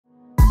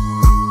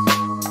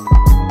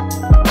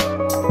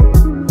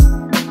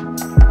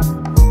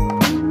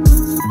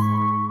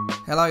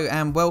Hello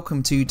and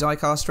welcome to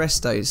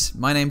DieCastRestos.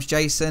 My name's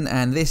Jason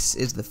and this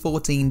is the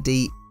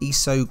 14D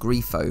Iso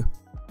Grifo.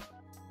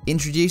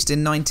 Introduced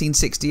in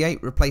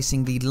 1968,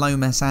 replacing the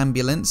Lomas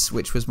ambulance,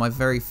 which was my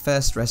very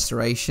first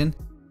restoration.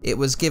 It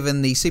was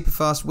given the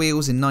Superfast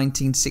wheels in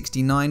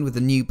 1969 with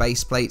a new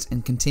base plate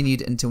and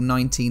continued until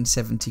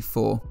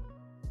 1974.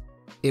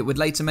 It would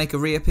later make a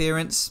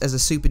reappearance as a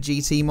Super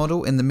GT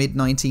model in the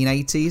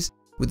mid-1980s,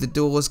 with the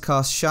doors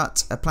cast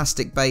shut, a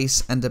plastic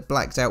base and a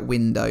blacked out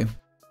window.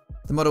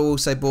 The model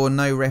also bore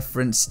no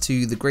reference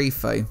to the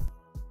Grifo.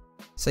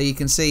 So you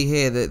can see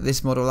here that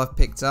this model I've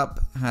picked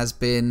up has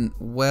been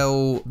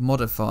well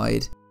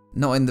modified,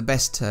 not in the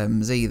best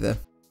terms either.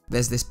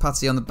 There's this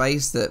putty on the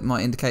base that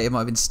might indicate it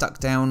might have been stuck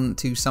down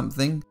to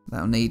something.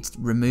 That'll need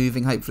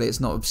removing, hopefully it's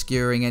not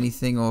obscuring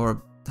anything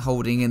or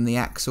holding in the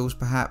axles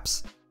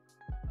perhaps.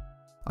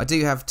 I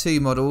do have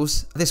two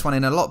models, this one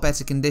in a lot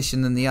better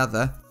condition than the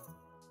other.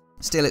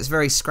 Still, it's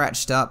very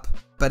scratched up,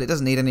 but it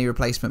doesn't need any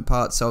replacement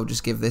parts, so I'll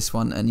just give this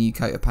one a new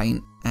coat of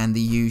paint and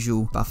the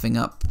usual buffing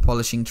up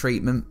polishing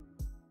treatment.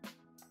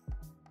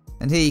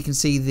 And here you can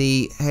see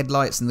the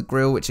headlights and the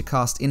grille, which are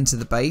cast into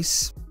the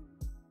base.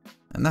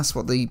 And that's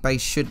what the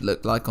base should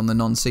look like on the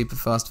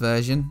non-Superfast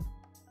version.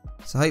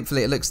 So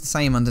hopefully it looks the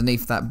same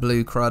underneath that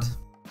blue crud.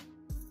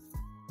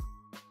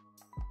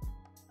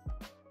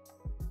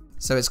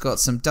 So it's got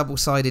some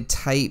double-sided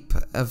tape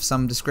of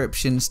some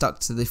description stuck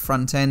to the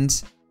front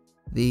end.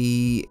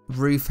 The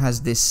roof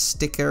has this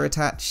sticker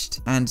attached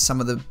and some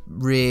of the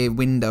rear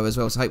window as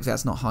well, so hopefully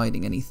that's not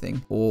hiding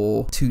anything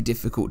or too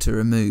difficult to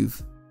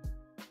remove.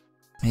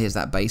 Here's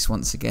that base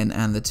once again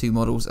and the two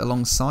models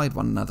alongside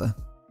one another.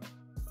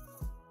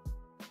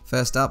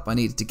 First up, I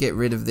needed to get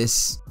rid of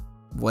this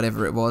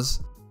whatever it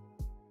was.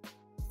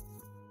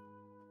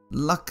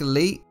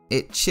 Luckily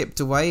it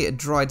chipped away, it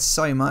dried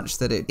so much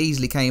that it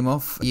easily came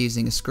off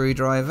using a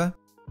screwdriver.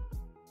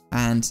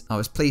 And I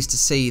was pleased to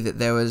see that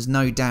there was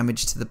no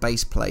damage to the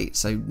base plate,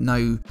 so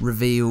no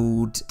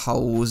revealed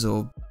holes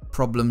or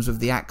problems with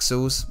the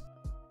axles.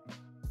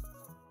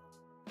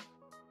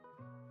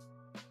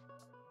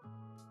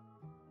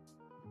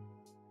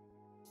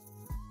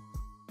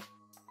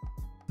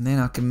 And then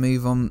I can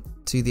move on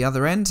to the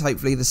other end,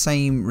 hopefully the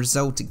same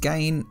result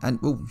again, and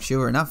oh,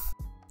 sure enough,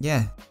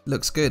 yeah,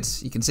 looks good.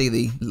 You can see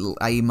the little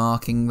A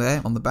marking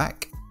there on the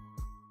back.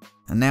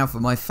 And now for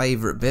my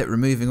favourite bit,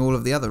 removing all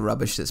of the other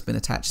rubbish that's been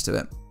attached to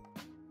it.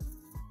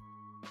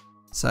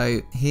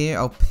 So here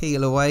I'll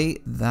peel away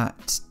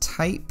that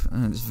tape,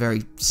 and there's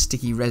very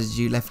sticky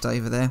residue left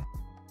over there.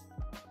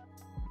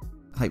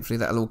 Hopefully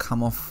that'll all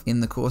come off in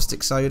the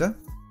caustic soda.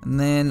 And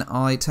then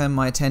I turn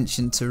my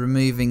attention to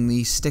removing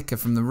the sticker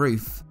from the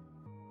roof.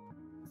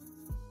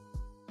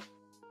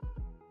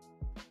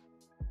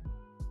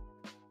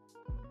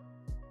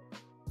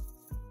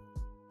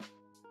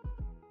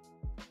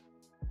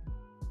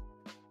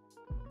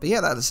 But yeah,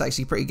 that's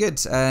actually pretty good.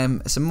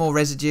 Some more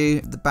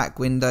residue. The back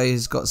window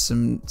has got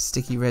some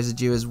sticky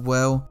residue as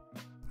well.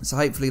 So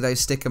hopefully those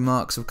sticker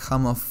marks will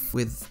come off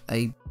with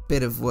a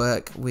bit of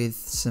work with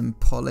some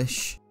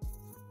polish.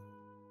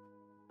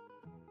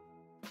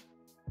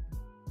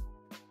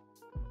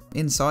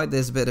 Inside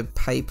there's a bit of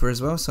paper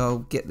as well, so I'll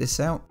get this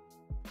out.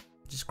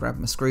 Just grab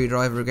my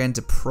screwdriver again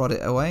to prod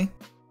it away.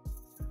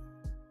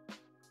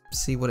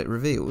 See what it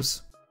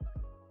reveals.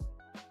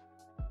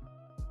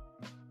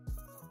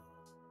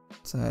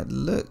 So it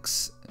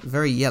looks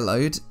very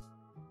yellowed.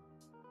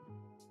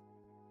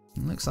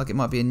 It looks like it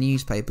might be a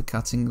newspaper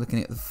cutting,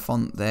 looking at the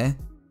font there.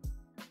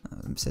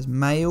 It says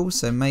Mail,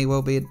 so may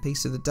well be a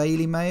piece of the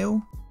Daily Mail.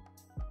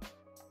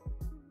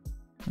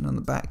 And on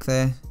the back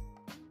there,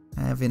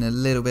 having a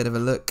little bit of a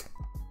look.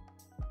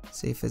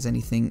 See if there's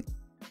anything.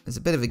 There's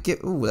a bit of a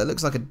gift. Ooh, that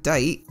looks like a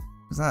date.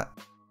 Is that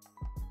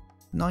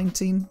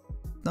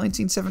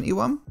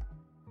 1971?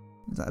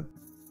 Is that a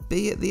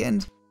B at the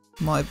end?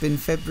 Might have been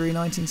February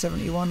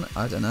 1971,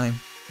 I don't know.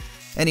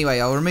 Anyway,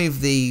 I'll remove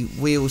the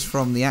wheels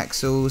from the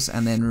axles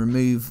and then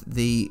remove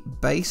the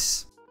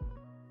base.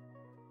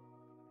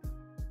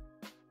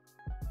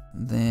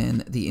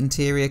 Then the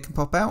interior can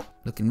pop out,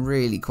 looking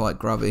really quite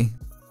grubby.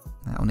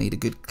 That'll need a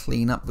good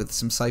clean up with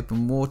some soap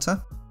and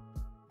water.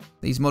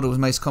 These models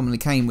most commonly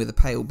came with a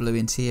pale blue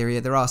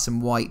interior. There are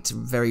some white,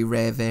 very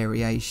rare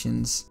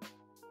variations.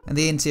 And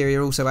the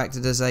interior also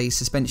acted as a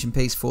suspension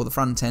piece for the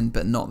front end,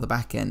 but not the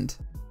back end.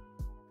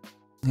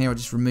 Here I'll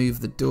just remove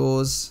the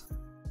doors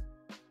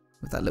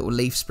with that little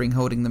leaf spring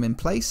holding them in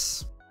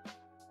place.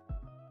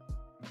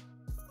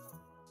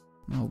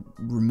 I'll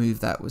remove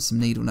that with some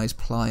needle nose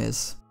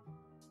pliers.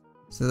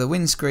 So the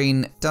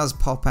windscreen does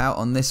pop out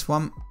on this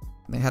one.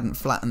 They hadn't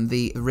flattened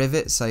the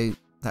rivet, so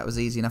that was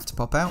easy enough to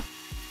pop out.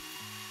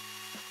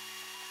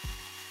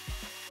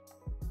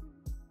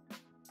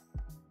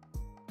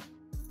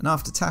 And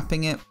after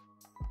tapping it,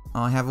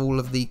 I have all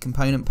of the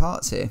component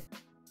parts here.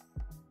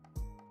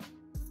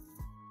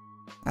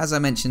 As I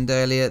mentioned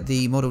earlier,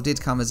 the model did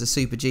come as a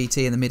Super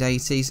GT in the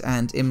mid-80s,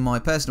 and in my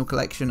personal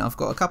collection I've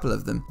got a couple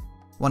of them.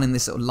 One in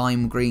this sort of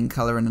lime green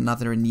colour and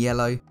another in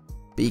yellow.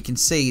 But you can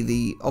see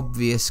the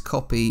obvious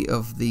copy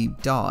of the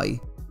die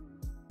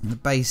The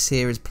base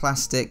here is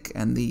plastic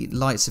and the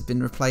lights have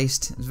been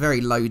replaced. It's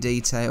very low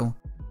detail.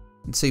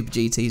 And Super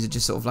GTs are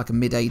just sort of like a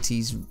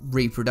mid-80s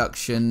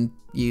reproduction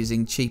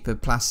using cheaper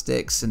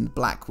plastics and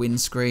black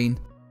windscreen.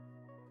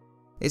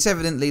 It's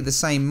evidently the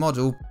same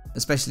model,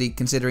 especially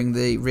considering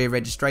the rear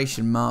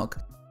registration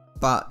mark,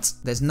 but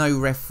there's no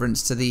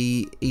reference to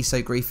the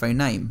Iso Grifo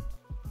name.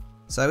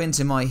 So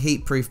into my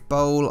heatproof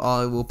bowl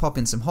I will pop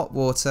in some hot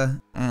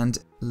water and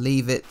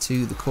leave it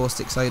to the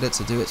caustic soda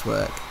to do its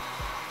work.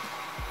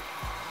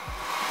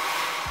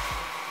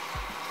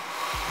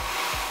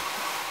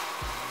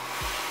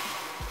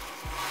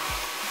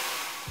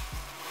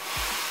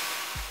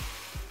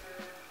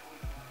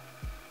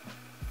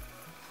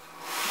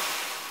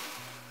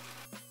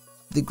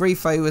 The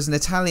Grifo was an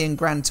Italian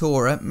Grand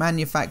Tourer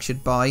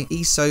manufactured by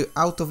Iso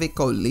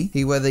Autoveicoli,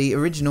 who were the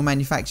original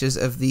manufacturers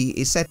of the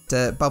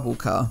Isetta bubble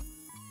car.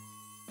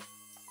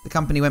 The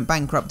company went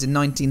bankrupt in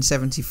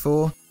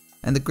 1974,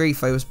 and the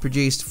Grifo was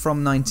produced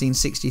from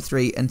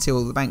 1963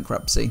 until the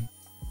bankruptcy.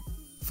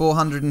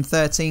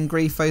 413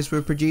 Grifos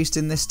were produced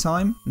in this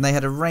time, and they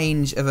had a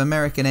range of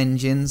American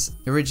engines,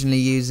 originally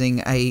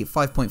using a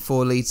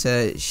 5.4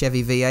 litre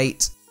Chevy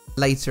V8,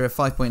 later a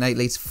 5.8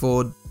 litre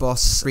Ford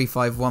Boss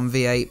 351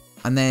 V8,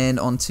 and then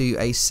onto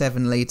a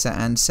 7 litre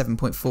and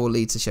 7.4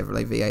 litre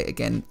Chevrolet V8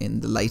 again in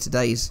the later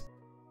days.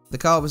 The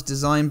car was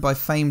designed by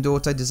famed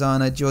auto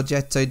designer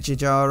Giorgetto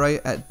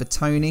Giugiaro at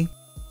Bertoni,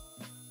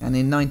 and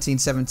in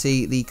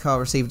 1970 the car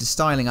received a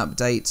styling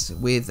update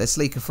with a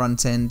sleeker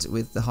front end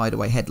with the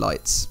hideaway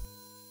headlights.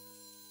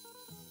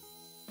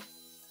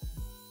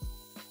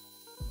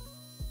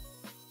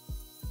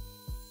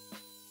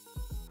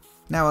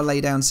 Now I'll lay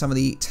down some of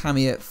the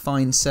Tamiya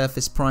fine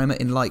surface primer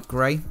in light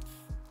grey.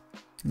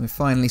 We're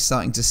finally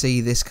starting to see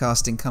this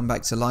casting come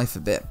back to life a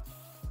bit.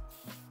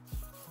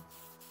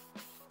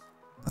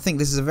 I think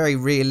this is a very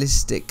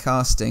realistic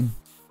casting.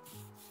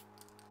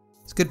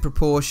 It's good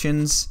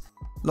proportions,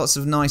 lots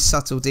of nice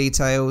subtle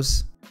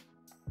details,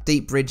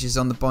 deep ridges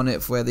on the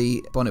bonnet where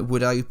the bonnet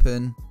would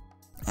open,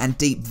 and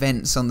deep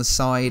vents on the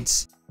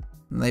sides.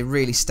 And they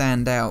really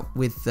stand out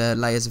with the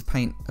layers of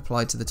paint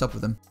applied to the top of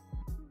them.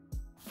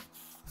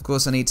 Of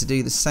course I need to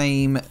do the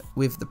same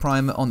with the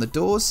primer on the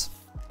doors.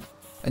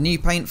 A new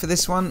paint for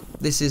this one,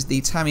 this is the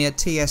Tamiya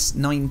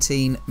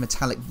TS19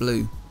 Metallic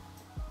Blue.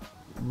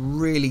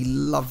 Really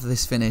love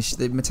this finish.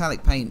 The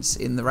metallic paints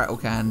in the rattle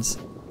cans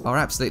are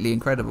absolutely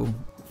incredible.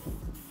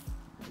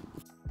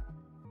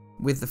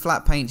 With the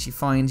flat paints you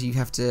find you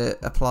have to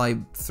apply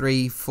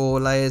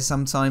 3-4 layers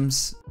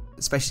sometimes,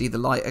 especially the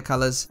lighter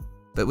colours.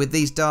 But with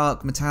these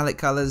dark metallic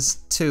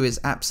colours, 2 is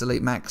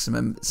absolute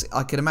maximum.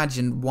 I could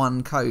imagine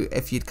 1 coat,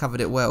 if you'd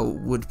covered it well,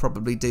 would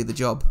probably do the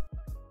job.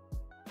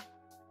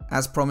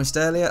 As promised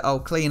earlier,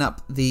 I'll clean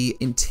up the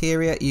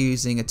interior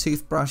using a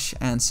toothbrush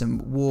and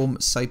some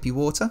warm soapy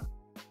water.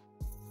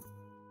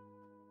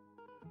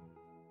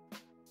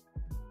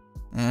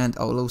 And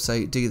I'll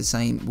also do the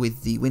same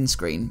with the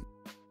windscreen.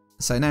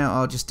 So now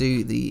I'll just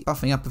do the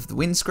buffing up of the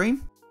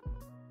windscreen.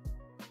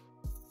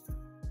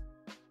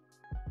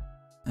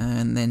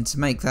 And then to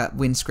make that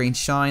windscreen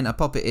shine, I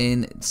pop it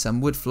in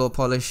some wood floor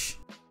polish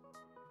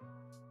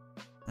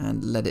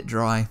and let it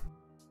dry.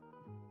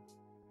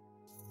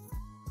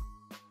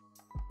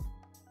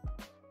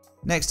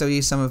 Next I'll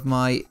use some of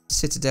my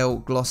Citadel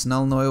Gloss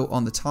Nuln Oil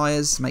on the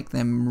tyres to make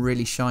them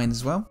really shine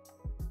as well.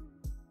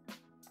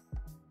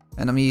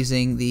 And I'm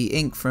using the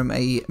ink from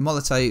a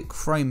Molotow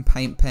chrome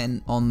paint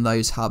pen on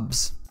those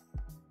hubs.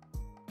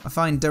 I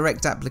find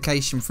direct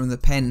application from the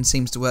pen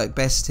seems to work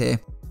best here.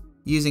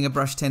 Using a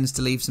brush tends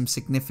to leave some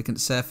significant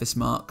surface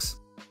marks.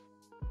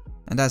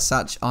 And as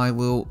such I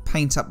will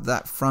paint up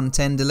that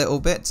front end a little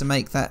bit to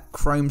make that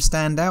chrome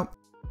stand out.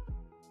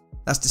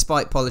 That's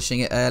despite polishing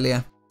it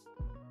earlier.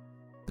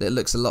 But it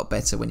looks a lot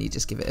better when you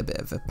just give it a bit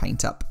of a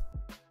paint up.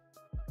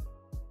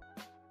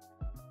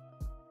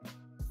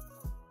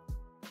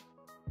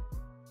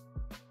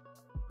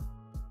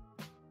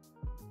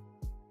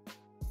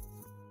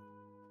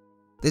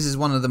 This is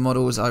one of the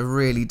models I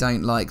really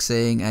don't like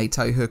seeing a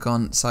tow hook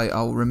on, so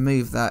I'll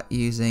remove that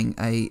using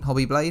a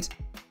hobby blade.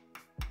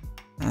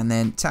 And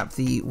then tap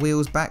the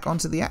wheels back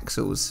onto the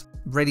axles,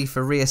 ready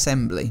for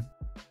reassembly.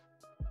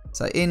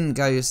 So in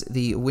goes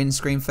the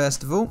windscreen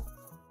first of all.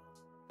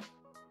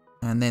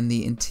 And then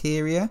the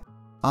interior.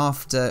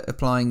 After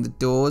applying the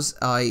doors,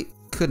 I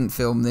couldn't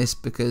film this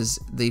because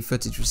the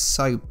footage was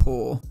so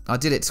poor. I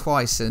did it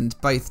twice and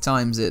both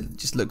times it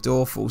just looked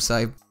awful,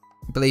 so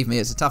believe me,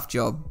 it's a tough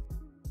job.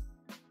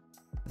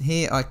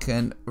 Here I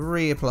can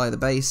reapply the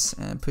base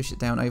and push it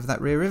down over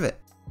that rear rivet.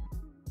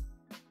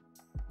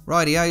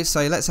 Rightio,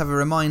 so let's have a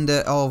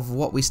reminder of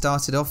what we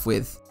started off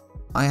with.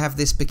 I have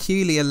this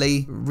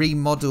peculiarly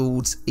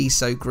remodelled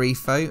Iso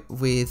Grifo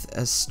with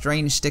a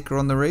strange sticker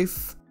on the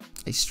roof,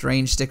 a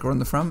strange sticker on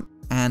the front,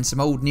 and some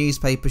old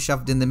newspaper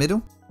shoved in the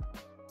middle.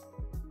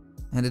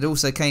 And it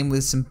also came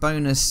with some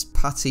bonus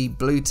putty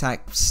Blu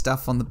Tack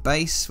stuff on the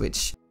base,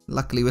 which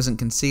luckily wasn't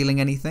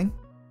concealing anything.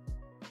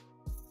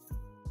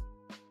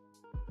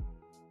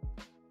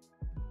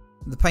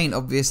 The paint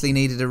obviously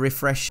needed a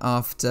refresh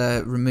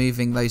after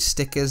removing those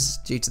stickers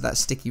due to that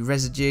sticky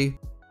residue,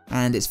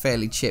 and it's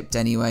fairly chipped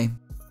anyway.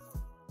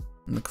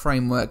 And the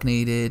chrome work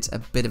needed a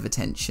bit of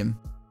attention.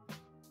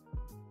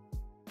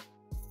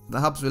 The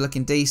hubs were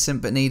looking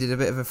decent but needed a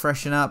bit of a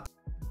freshen up,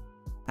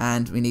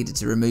 and we needed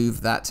to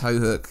remove that tow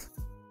hook.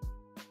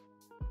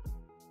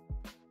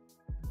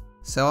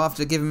 So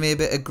after giving me a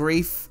bit of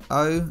grief,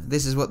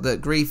 this is what the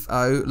grief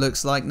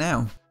looks like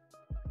now.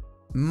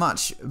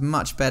 Much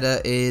better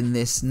in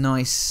this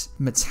nice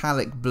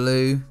metallic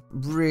blue.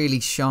 Really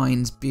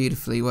shines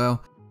beautifully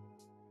well.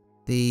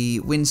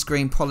 The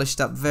windscreen polished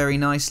up very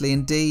nicely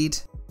indeed.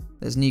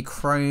 There's new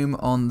chrome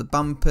on the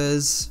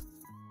bumpers.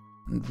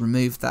 And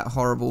removed that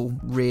horrible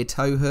rear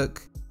tow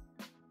hook.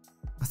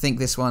 I think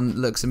this one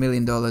looks $1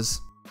 million.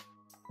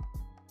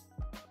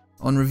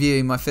 On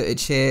reviewing my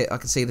footage here, I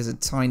can see there's a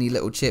tiny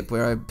little chip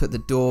where I put the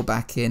door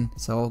back in,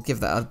 so I'll give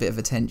that a bit of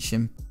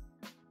attention.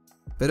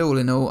 But all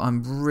in all,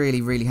 I'm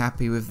really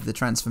happy with the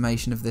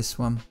transformation of this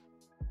one.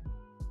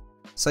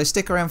 So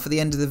stick around for the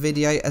end of the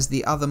video, as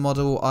the other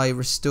model I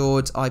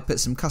restored, I put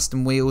some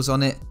custom wheels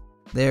on it.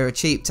 They're a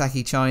cheap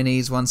tacky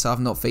Chinese one, so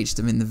I've not featured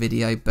them in the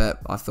video, but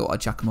I thought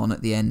I'd chuck them on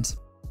at the end.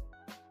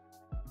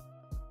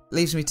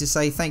 Leaves me to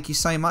say thank you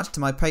so much to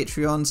my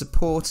Patreon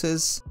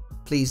supporters.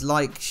 Please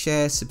like,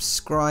 share,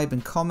 subscribe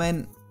and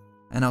comment,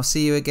 and I'll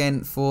see you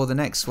again for the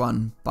next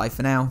one. Bye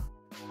for now.